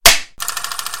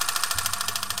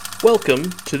Welcome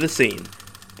to The Scene.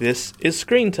 This is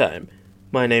Screen Time.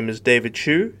 My name is David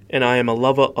Chu, and I am a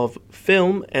lover of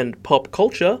film and pop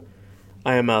culture.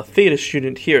 I am a theatre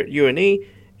student here at UNE,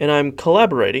 and I'm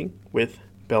collaborating with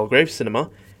Belgrave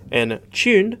Cinema and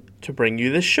Tuned to bring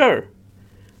you this show.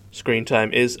 Screen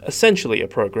Time is essentially a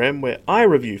program where I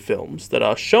review films that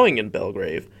are showing in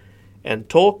Belgrave, and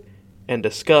talk, and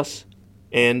discuss,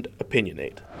 and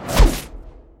opinionate.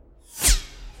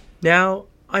 Now,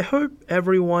 I hope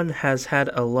everyone has had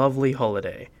a lovely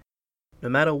holiday. No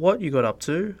matter what you got up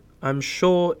to, I'm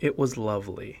sure it was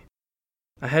lovely.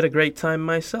 I had a great time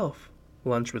myself,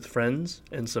 lunch with friends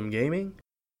and some gaming,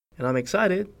 and I'm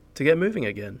excited to get moving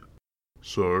again.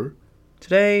 So?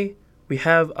 Today, we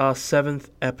have our 7th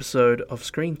episode of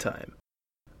Screen Time.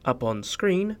 Up on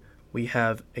screen, we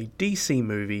have a DC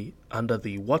movie under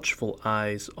the watchful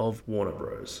eyes of Warner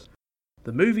Bros.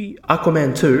 The movie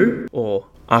Aquaman 2, or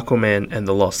Aquaman and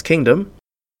the Lost Kingdom.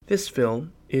 This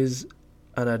film is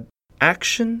an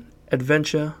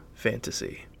action-adventure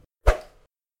fantasy.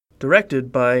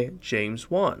 Directed by James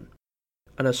Wan,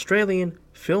 an Australian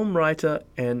film writer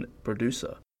and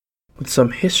producer, with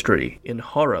some history in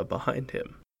horror behind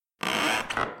him.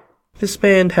 This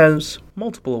man has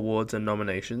multiple awards and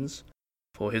nominations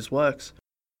for his works.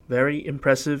 Very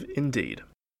impressive indeed.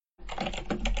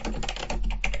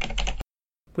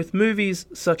 With movies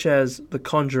such as The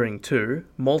Conjuring 2,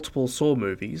 multiple Saw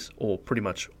movies, or pretty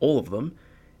much all of them,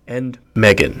 and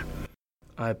Megan.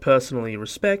 I personally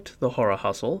respect the horror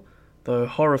hustle, though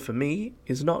horror for me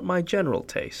is not my general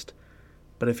taste.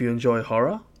 But if you enjoy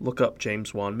horror, look up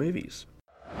James Wan movies.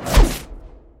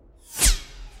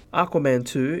 Aquaman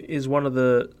 2 is one of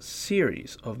the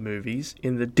series of movies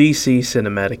in the DC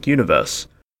cinematic universe,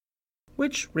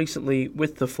 which recently,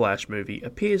 with the Flash movie,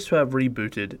 appears to have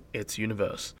rebooted its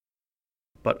universe.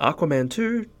 But Aquaman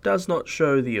 2 does not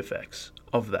show the effects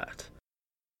of that.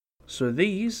 So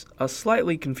these are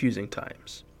slightly confusing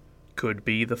times. Could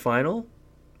be the final,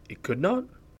 it could not.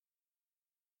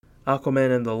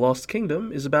 Aquaman and the Lost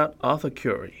Kingdom is about Arthur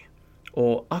Curry,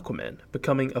 or Aquaman,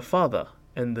 becoming a father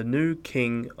and the new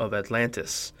king of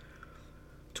Atlantis,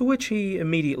 to which he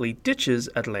immediately ditches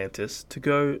Atlantis to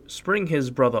go spring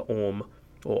his brother Orm,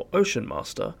 or Ocean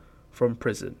Master, from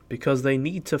prison because they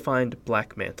need to find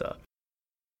Black Manta.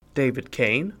 David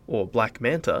Kane, or Black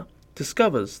Manta,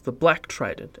 discovers the Black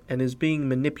Trident and is being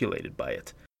manipulated by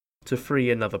it to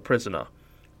free another prisoner.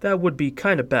 That would be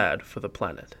kinda bad for the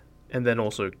planet, and then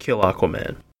also kill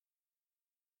Aquaman.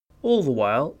 All the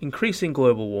while increasing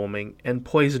global warming and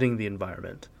poisoning the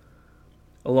environment.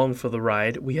 Along for the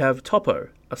ride, we have Topo,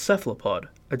 a cephalopod,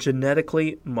 a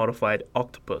genetically modified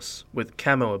octopus with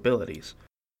camo abilities.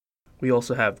 We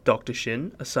also have Dr.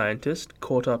 Shin, a scientist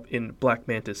caught up in Black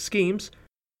Manta's schemes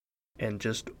and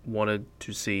just wanted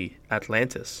to see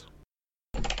Atlantis.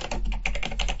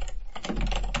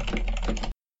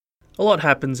 A lot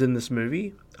happens in this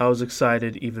movie. I was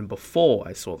excited even before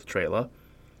I saw the trailer.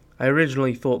 I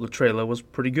originally thought the trailer was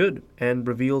pretty good and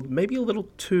revealed maybe a little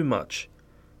too much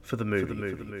for the movie.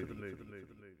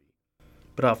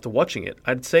 But after watching it,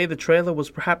 I'd say the trailer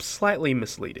was perhaps slightly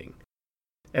misleading.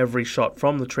 Every shot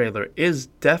from the trailer is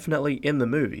definitely in the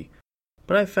movie,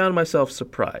 but I found myself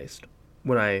surprised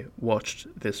when I watched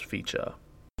this feature.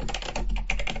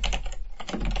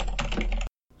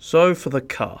 So for the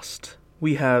cast,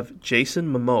 we have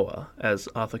Jason Momoa as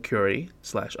Arthur Curry /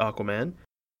 Aquaman,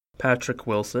 Patrick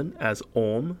Wilson as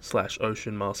Orm /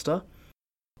 Ocean Master,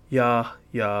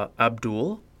 Yahya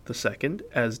Abdul II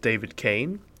as David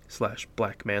Kane /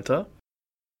 Black Manta,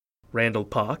 Randall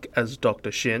Park as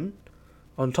Dr. Shin.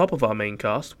 On top of our main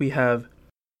cast, we have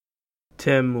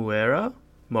Temuera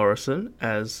Morrison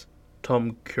as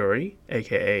Tom Curry,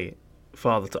 aka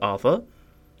Father to Arthur,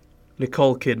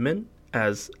 Nicole Kidman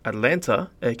as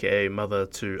Atlanta, aka Mother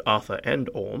to Arthur and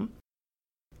Orm,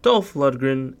 Dolph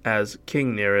Lundgren as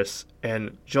King Nereus,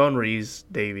 and John Rhys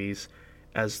Davies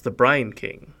as the Brine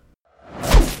King.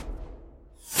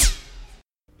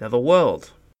 Now the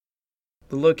world.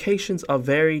 The locations are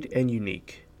varied and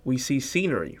unique. We see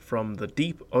scenery from the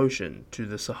deep ocean to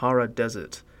the Sahara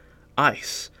Desert,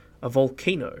 ice, a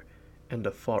volcano, and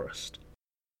a forest.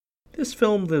 This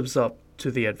film lives up to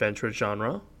the adventure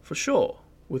genre, for sure,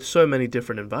 with so many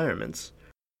different environments.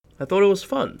 I thought it was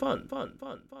fun.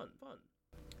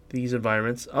 These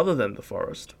environments, other than the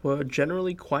forest, were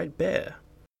generally quite bare.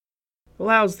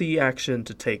 Allows the action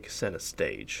to take center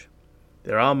stage.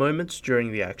 There are moments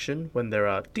during the action when there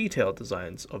are detailed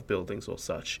designs of buildings or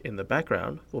such in the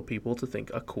background for people to think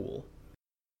are cool.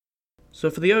 So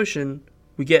for the ocean,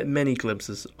 we get many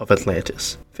glimpses of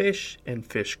Atlantis, fish and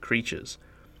fish creatures,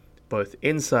 both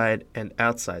inside and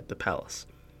outside the palace.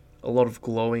 a lot of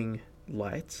glowing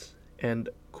lights, and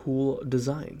cool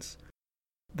designs.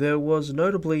 There was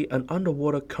notably an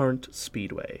underwater current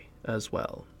speedway as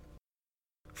well.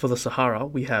 For the Sahara,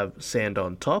 we have sand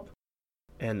on top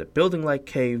and building-like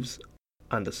caves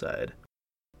underside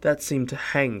that seemed to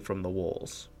hang from the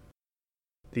walls.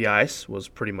 The ice was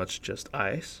pretty much just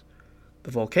ice.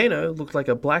 The volcano looked like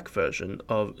a black version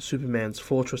of Superman's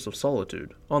Fortress of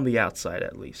Solitude, on the outside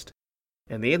at least,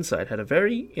 and the inside had a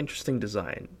very interesting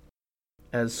design,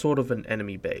 as sort of an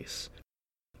enemy base.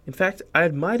 In fact, I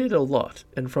admired it a lot,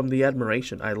 and from the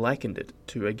admiration I likened it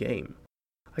to a game.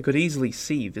 I could easily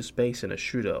see this base in a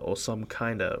shooter or some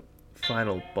kinda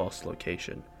final boss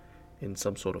location, in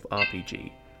some sort of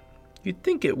RPG. You'd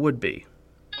think it would be.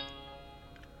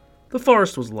 The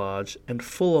forest was large and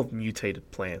full of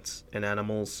mutated plants and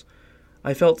animals.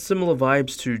 I felt similar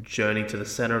vibes to Journey to the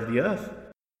Center of the Earth.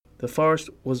 The forest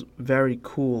was very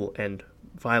cool and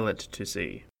violent to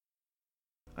see.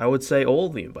 I would say all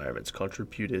the environments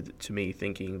contributed to me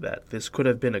thinking that this could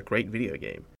have been a great video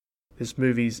game. This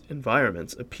movie's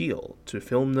environments appeal to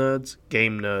film nerds,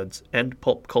 game nerds, and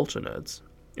pop culture nerds.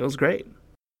 It was great.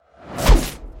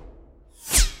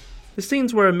 The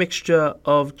scenes were a mixture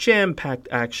of jam-packed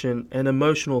action and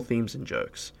emotional themes and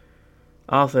jokes.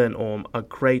 Arthur and Orm are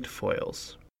great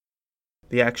foils.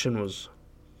 The action was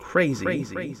crazy.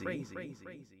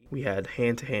 We had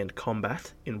hand-to-hand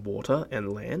combat in water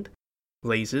and land,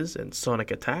 lasers and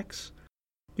sonic attacks,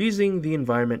 using the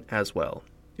environment as well.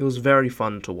 It was very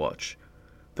fun to watch.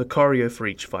 The choreo for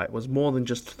each fight was more than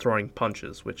just throwing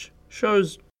punches, which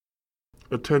shows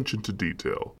attention to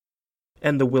detail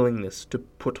and the willingness to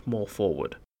put more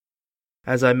forward.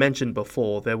 As I mentioned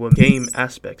before, there were game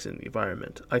aspects in the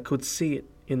environment. I could see it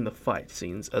in the fight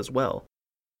scenes as well.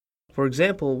 For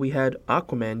example, we had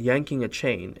Aquaman yanking a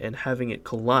chain and having it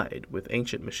collide with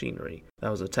ancient machinery that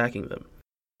was attacking them,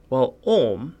 while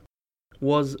Orm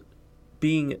was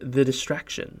being the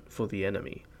distraction for the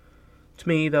enemy. To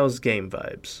me, that was game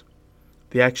vibes.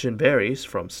 The action varies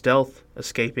from stealth,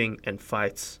 escaping, and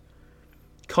fights.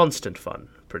 Constant fun,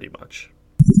 pretty much.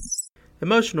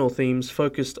 Emotional themes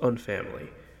focused on family.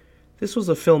 This was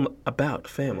a film about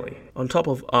family. On top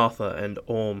of Arthur and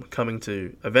Orm coming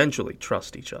to eventually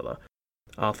trust each other,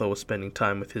 Arthur was spending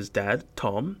time with his dad,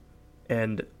 Tom,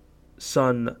 and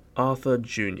son Arthur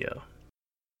Jr.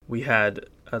 We had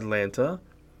Atlanta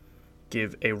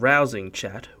give a rousing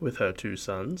chat with her two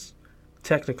sons.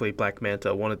 Technically, Black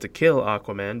Manta wanted to kill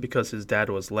Aquaman because his dad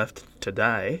was left to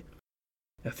die.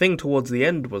 A thing towards the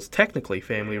end was technically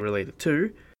family related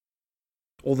too.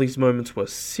 All these moments were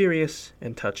serious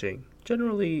and touching.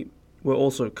 Generally, were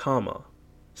also calmer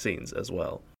scenes as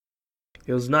well.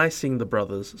 It was nice seeing the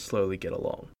brothers slowly get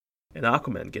along, and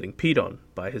Aquaman getting peed on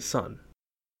by his son.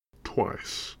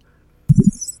 Twice.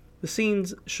 The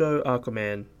scenes show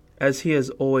Aquaman as he has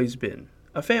always been,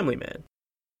 a family man,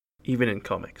 even in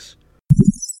comics.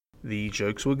 The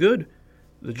jokes were good.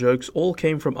 The jokes all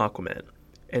came from Aquaman,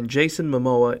 and Jason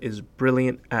Momoa is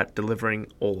brilliant at delivering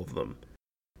all of them.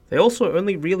 They also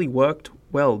only really worked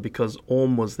well because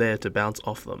Orm was there to bounce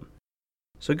off them.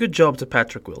 So good job to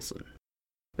Patrick Wilson.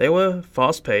 They were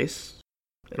fast-paced,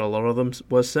 and a lot of them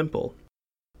were simple.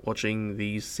 Watching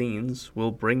these scenes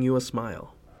will bring you a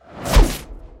smile.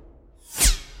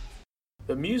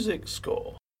 The music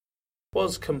score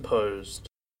was composed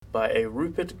by a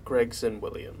Rupert Gregson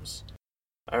Williams.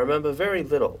 I remember very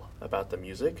little about the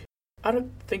music. I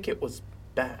don't think it was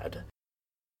bad.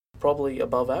 Probably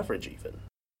above average even.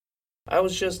 I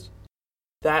was just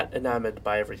that enamored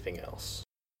by everything else.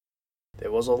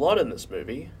 There was a lot in this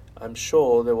movie. I'm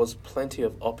sure there was plenty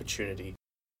of opportunity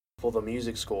for the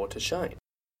music score to shine.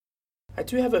 I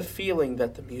do have a feeling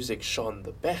that the music shone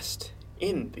the best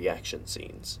in the action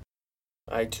scenes.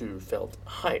 I too felt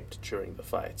hyped during the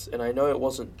fights, and I know it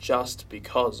wasn't just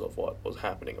because of what was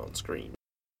happening on screen.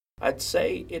 I'd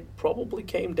say it probably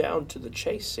came down to the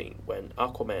chase scene when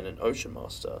Aquaman and Ocean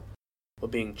Master were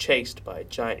being chased by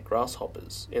giant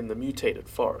grasshoppers in the mutated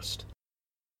forest.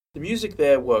 The music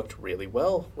there worked really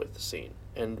well with the scene,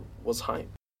 and was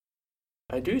hype.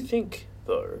 I do think,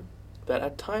 though, that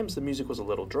at times the music was a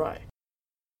little dry.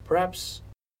 Perhaps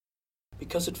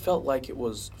because it felt like it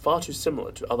was far too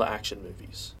similar to other action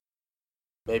movies.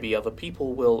 Maybe other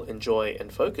people will enjoy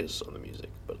and focus on the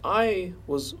music, but I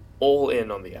was all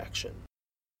in on the action.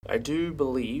 I do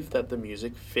believe that the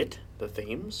music fit the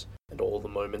themes and all the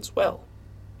moments well.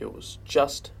 It was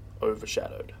just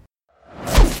overshadowed.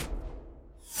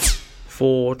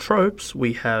 For tropes,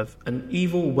 we have an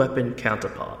evil weapon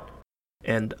counterpart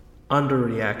and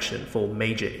underreaction for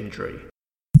major injury.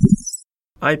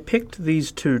 I picked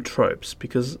these two tropes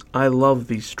because I love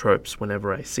these tropes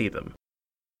whenever I see them.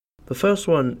 The first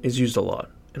one is used a lot,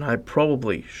 and I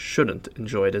probably shouldn't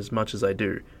enjoy it as much as I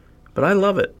do, but I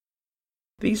love it.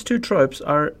 These two tropes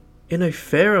are in a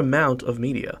fair amount of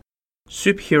media.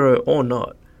 Superhero or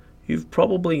not, you've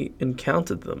probably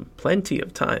encountered them plenty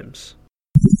of times.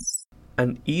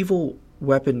 An evil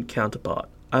weapon counterpart.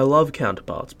 I love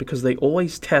counterparts because they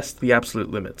always test the absolute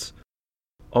limits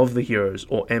of the heroes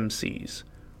or MCs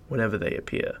whenever they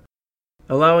appear,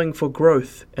 allowing for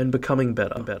growth and becoming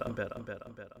better.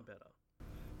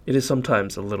 It is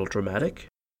sometimes a little dramatic,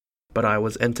 but I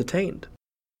was entertained.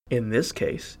 In this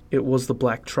case, it was the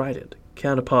Black Trident,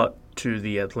 counterpart to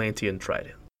the Atlantean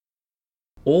Trident.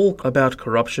 All about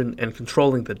corruption and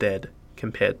controlling the dead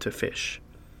compared to fish.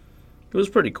 It was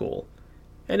pretty cool,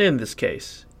 and in this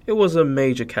case, it was a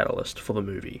major catalyst for the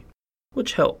movie,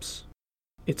 which helps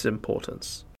its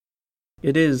importance.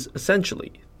 It is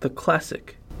essentially the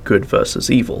classic good versus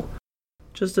evil,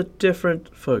 just a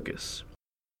different focus.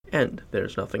 And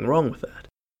there's nothing wrong with that.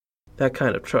 That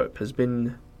kind of trope has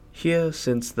been here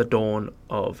since the dawn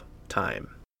of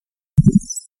time.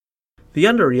 The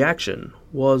underreaction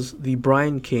was the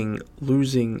Brine King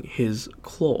losing his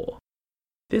claw.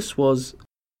 This was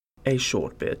a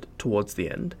short bit towards the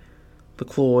end. The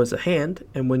claw is a hand,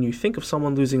 and when you think of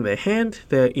someone losing their hand,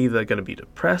 they're either going to be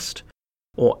depressed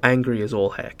or angry as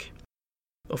all heck.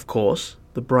 Of course,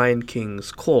 the Brine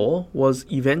King's claw was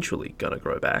eventually going to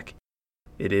grow back.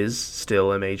 It is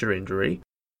still a major injury.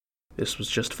 This was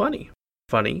just funny.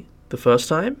 Funny the first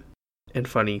time, and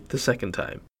funny the second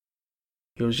time.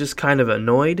 He was just kind of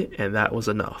annoyed, and that was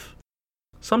enough.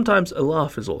 Sometimes a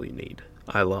laugh is all you need.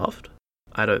 I laughed.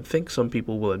 I don't think some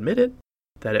people will admit it,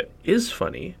 that it is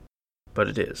funny, but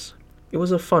it is. It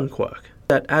was a fun quirk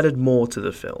that added more to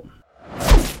the film.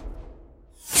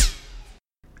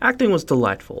 Acting was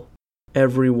delightful.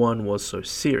 Everyone was so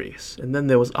serious, and then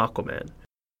there was Aquaman.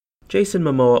 Jason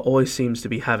Momoa always seems to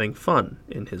be having fun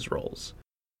in his roles.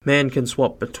 Man can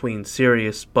swap between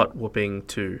serious butt-whooping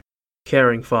to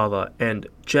caring father and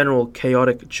general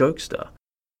chaotic jokester.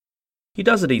 He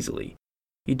does it easily.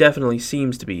 He definitely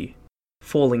seems to be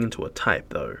falling into a type,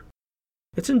 though.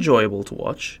 It's enjoyable to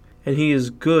watch, and he is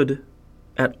good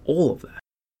at all of that.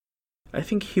 I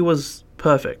think he was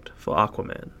perfect for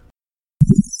Aquaman.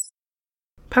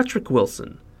 Patrick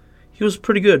Wilson. He was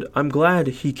pretty good. I'm glad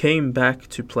he came back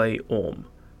to play Orm.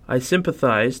 I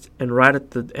sympathized, and right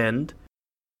at the end,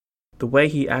 the way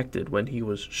he acted when he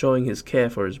was showing his care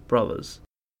for his brothers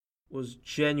was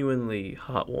genuinely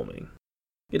heartwarming.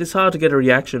 It is hard to get a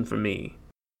reaction from me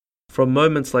from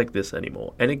moments like this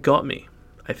anymore, and it got me.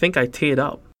 I think I teared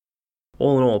up.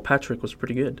 All in all, Patrick was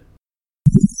pretty good.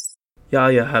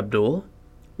 Yahya Abdul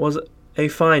was a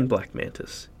fine Black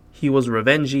Mantis. He was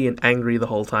revengey and angry the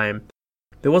whole time.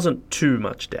 There wasn't too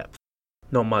much depth.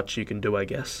 Not much you can do, I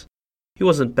guess. He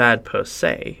wasn't bad per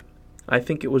se. I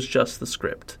think it was just the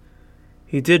script.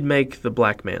 He did make the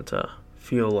Black Manta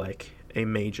feel like a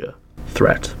major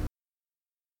threat.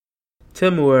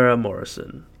 Temuera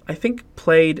Morrison, I think,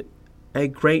 played a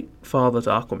great father to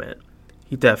Aquaman.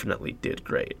 He definitely did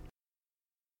great.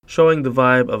 Showing the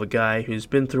vibe of a guy who's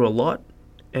been through a lot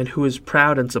and who is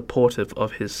proud and supportive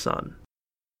of his son.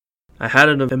 I had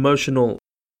an emotional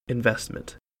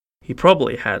investment. He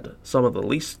probably had some of the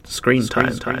least screen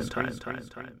time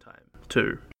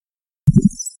too.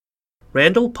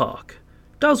 Randall Park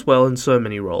does well in so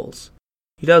many roles.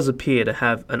 He does appear to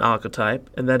have an archetype,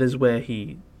 and that is where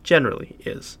he generally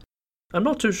is. I'm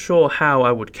not too sure how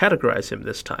I would categorize him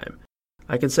this time.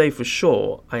 I can say for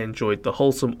sure I enjoyed the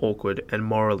wholesome, awkward, and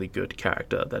morally good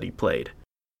character that he played.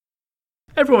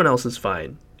 Everyone else is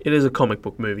fine. It is a comic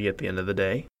book movie at the end of the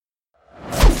day.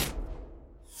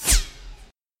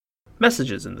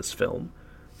 Messages in this film.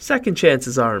 Second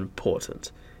chances are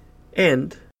important.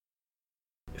 And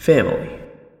family.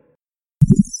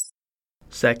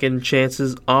 Second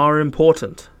chances are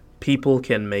important. People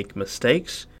can make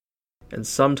mistakes, and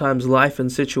sometimes life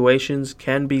and situations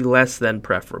can be less than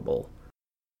preferable.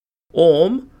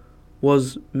 Orm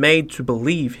was made to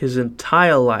believe his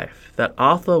entire life that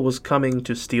Arthur was coming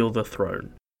to steal the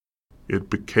throne. It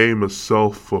became a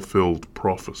self-fulfilled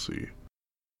prophecy.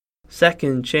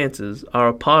 Second chances are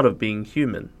a part of being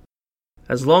human.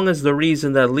 As long as the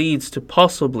reason that leads to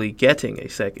possibly getting a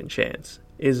second chance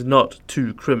is not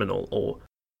too criminal or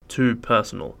too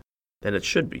personal, then it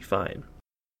should be fine.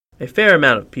 A fair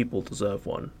amount of people deserve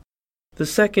one. The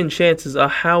second chances are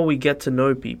how we get to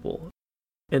know people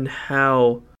and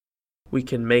how we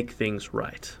can make things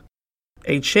right.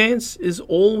 A chance is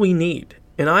all we need,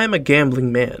 and I am a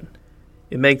gambling man.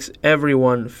 It makes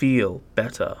everyone feel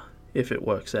better if it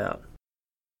works out.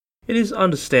 It is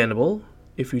understandable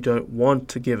if you don't want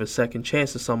to give a second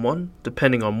chance to someone,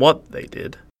 depending on what they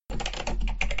did.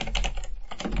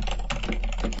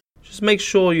 Just make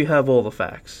sure you have all the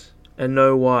facts and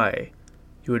know why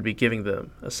you would be giving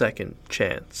them a second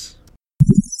chance.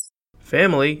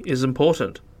 Family is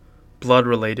important. Blood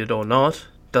related or not,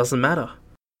 doesn't matter.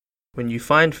 When you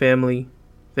find family,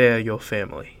 they're your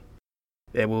family.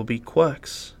 There will be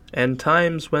quirks and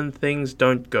times when things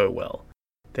don't go well.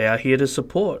 They are here to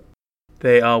support.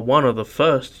 They are one of the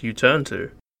first you turn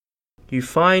to. You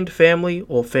find family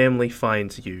or family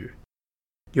finds you.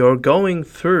 You're going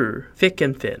through thick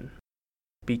and thin.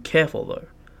 Be careful though.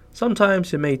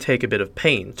 Sometimes it may take a bit of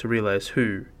pain to realize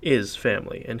who is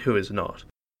family and who is not.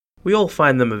 We all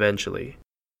find them eventually.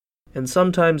 And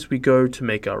sometimes we go to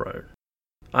make our own.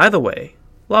 Either way,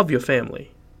 love your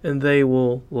family, and they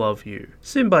will love you.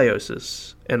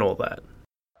 Symbiosis and all that.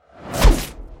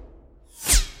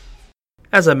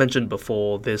 As I mentioned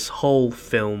before, this whole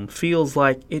film feels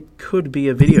like it could be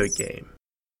a video game.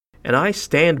 And I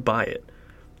stand by it.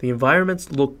 The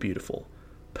environments look beautiful.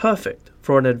 Perfect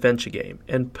for an adventure game,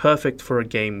 and perfect for a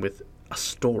game with a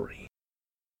story.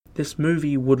 This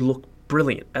movie would look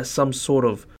brilliant as some sort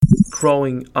of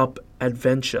growing up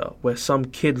adventure where some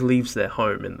kid leaves their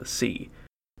home in the sea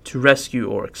to rescue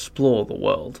or explore the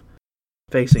world,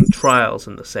 facing trials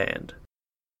in the sand,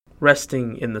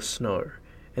 resting in the snow,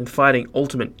 and fighting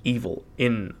ultimate evil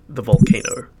in the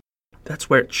volcano. That's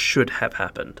where it should have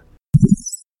happened.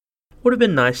 Would have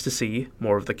been nice to see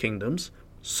more of the kingdoms.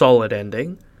 Solid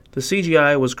ending. The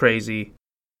CGI was crazy.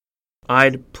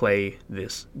 I'd play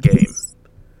this game.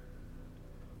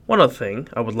 One other thing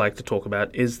I would like to talk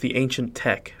about is the ancient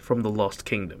tech from the Lost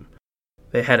Kingdom.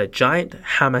 They had a giant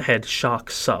hammerhead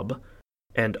shark sub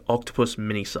and octopus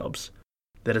mini-subs.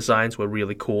 Their designs were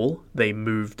really cool. They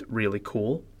moved really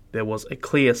cool. There was a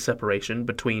clear separation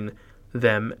between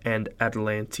them and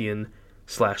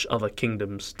Atlantean/other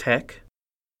kingdoms tech.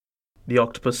 The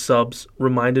octopus subs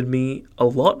reminded me a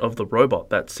lot of the robot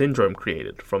that Syndrome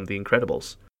created from The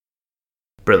Incredibles.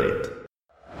 Brilliant.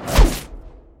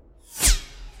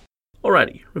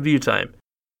 Alrighty, review time.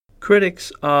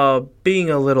 Critics are being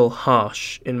a little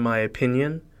harsh in my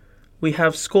opinion. We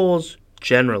have scores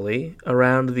generally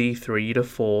around the 3 to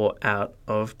 4 out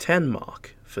of 10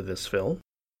 mark for this film.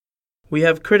 We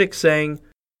have critics saying,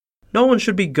 no one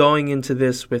should be going into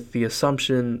this with the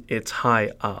assumption it's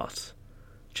high art.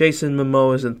 Jason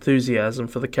Momoa's enthusiasm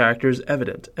for the character is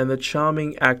evident, and the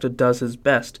charming actor does his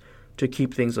best to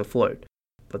keep things afloat.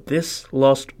 But this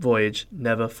lost voyage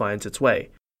never finds its way,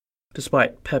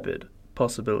 despite peppered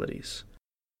possibilities.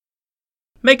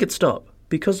 Make it stop.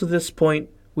 Because of this point,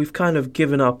 we've kind of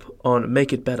given up on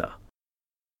make it better.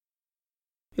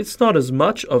 It's not as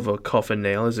much of a coffin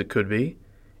nail as it could be.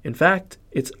 In fact,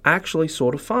 it's actually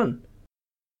sort of fun.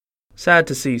 Sad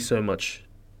to see so much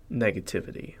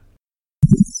negativity.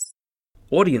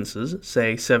 Audiences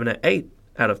say 7 or 8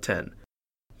 out of 10.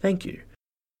 Thank you.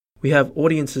 We have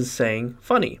audiences saying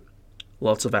funny,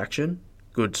 lots of action,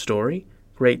 good story,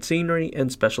 great scenery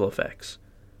and special effects.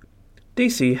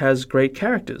 DC has great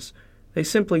characters. They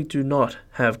simply do not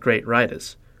have great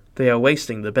writers. They are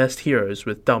wasting the best heroes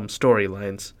with dumb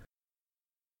storylines.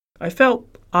 I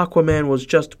felt Aquaman was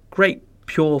just great,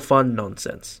 pure fun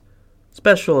nonsense.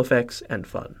 Special effects and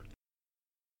fun.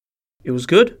 It was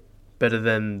good. Better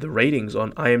than the ratings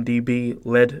on IMDb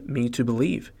led me to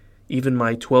believe. Even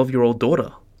my 12-year-old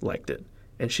daughter liked it,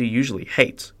 and she usually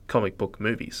hates comic book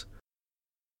movies.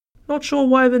 Not sure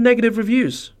why the negative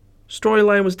reviews.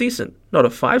 Storyline was decent, not a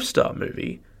 5-star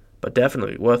movie, but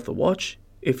definitely worth the watch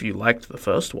if you liked the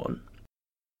first one.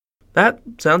 That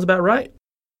sounds about right.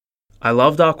 I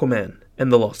loved Aquaman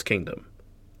and The Lost Kingdom.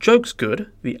 Jokes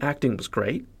good, the acting was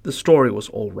great, the story was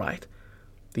alright,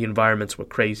 the environments were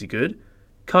crazy good,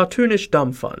 cartoonish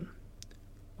dumb fun.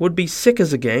 Would be sick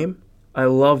as a game. I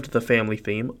loved the family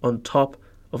theme on top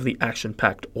of the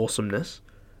action-packed awesomeness.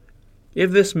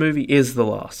 If this movie is the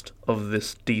last of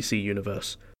this DC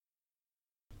universe,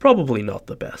 probably not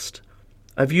the best.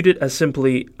 I viewed it as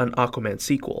simply an Aquaman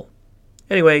sequel.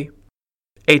 Anyway,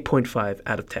 8.5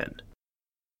 out of 10.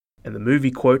 And the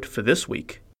movie quote for this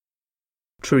week: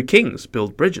 true kings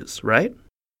build bridges, right?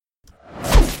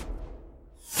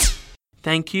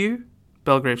 Thank you,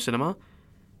 Belgrave Cinema.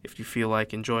 If you feel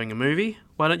like enjoying a movie,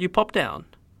 why don't you pop down?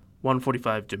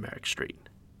 145 Demerrick Street.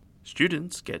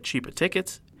 Students get cheaper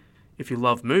tickets. If you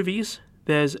love movies,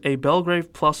 there's a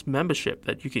Belgrave Plus membership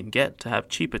that you can get to have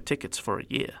cheaper tickets for a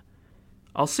year.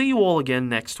 I'll see you all again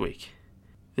next week.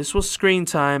 This was Screen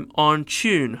Time on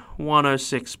Tune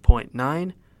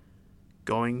 106.9.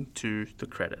 Going to the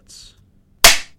credits.